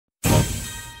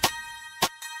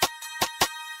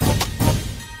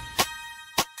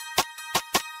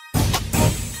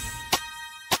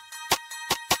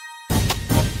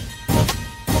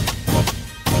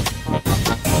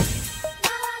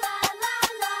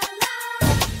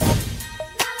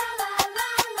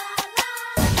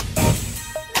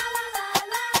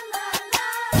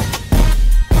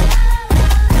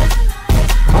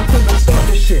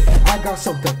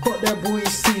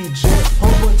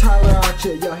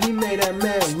he made that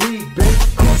man weak,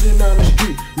 bitch. Cruisin down the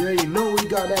street, yeah, you know we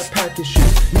got that package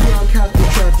shit. You on Casper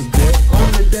trappin, bitch.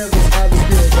 I'm the devil's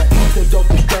advocate, I eat the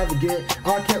dope extravagant.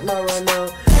 I can't lie right now,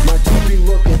 my toolie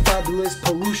looking fabulous.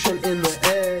 Pollution in the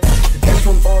air, it's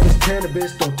from all this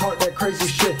cannabis. Don't talk that crazy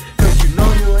shit, cause you know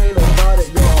you ain't about it,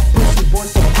 y'all. Pussy boy,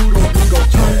 some poodle, we gon'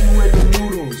 turn you into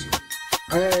noodles.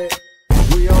 Hey,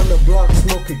 we on the block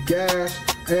smoking gas.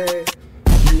 Hey,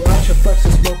 you out your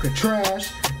flexin smoking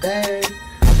trash. Hey,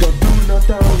 don't do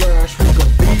nothing rash. We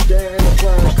gon' be there in a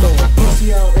flash. Throw a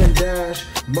pussy out and dash.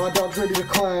 My dog's ready to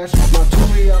clash. My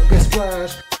toolie out get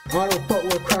splashed. I don't fuck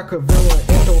with cracka,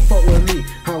 vill, and don't fuck with me.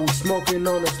 How we smoking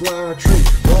on this lime tree.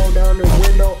 Roll down the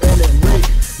window and then reek.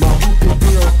 My hoop can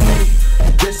be on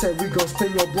fleek. Just said we gon'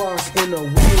 spin your block in a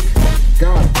week.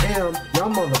 God damn,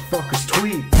 y'all motherfuckers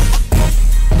tweet.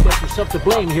 Got yourself to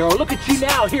blame, hero. Look at you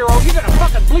now, hero. You're gonna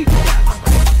fucking bleed to death.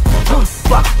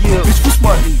 Fuck you. Bitch, we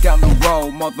smarting down the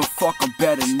road, motherfucker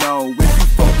better know. If you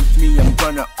fuck with me, I'm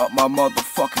gonna up my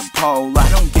motherfucking pole. I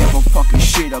don't give a fucking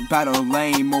shit about a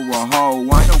lame or a hoe.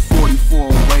 I know 44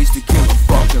 ways to kill a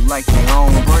fucker like your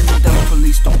own. Burning down the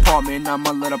police department,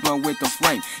 I'ma let up blow with the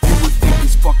flame. You would think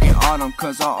it's fucking autumn,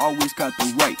 cause I always got the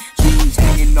right. Jeans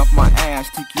hanging off my ass,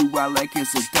 take you out like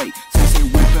it's a date. Sensei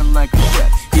whipping like a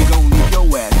chef, he gon' leave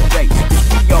your ass bait.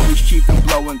 We always cheap and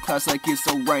blowing class like it's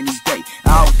a rainy day.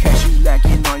 I'll catch you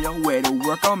lacking on your way to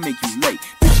work, I'll make you late.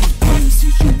 Bitches bleeding,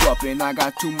 sees you up, and I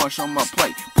got too much on my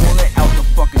plate. Pulling out the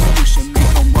fucking switch and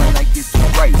make them run like it's a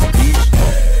race,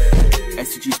 bitch.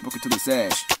 SCG smoking to the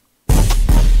sash.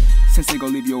 Sensei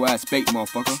gon' leave your ass bait,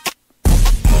 motherfucker.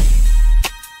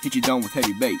 Hit you down with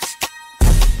heavy bass.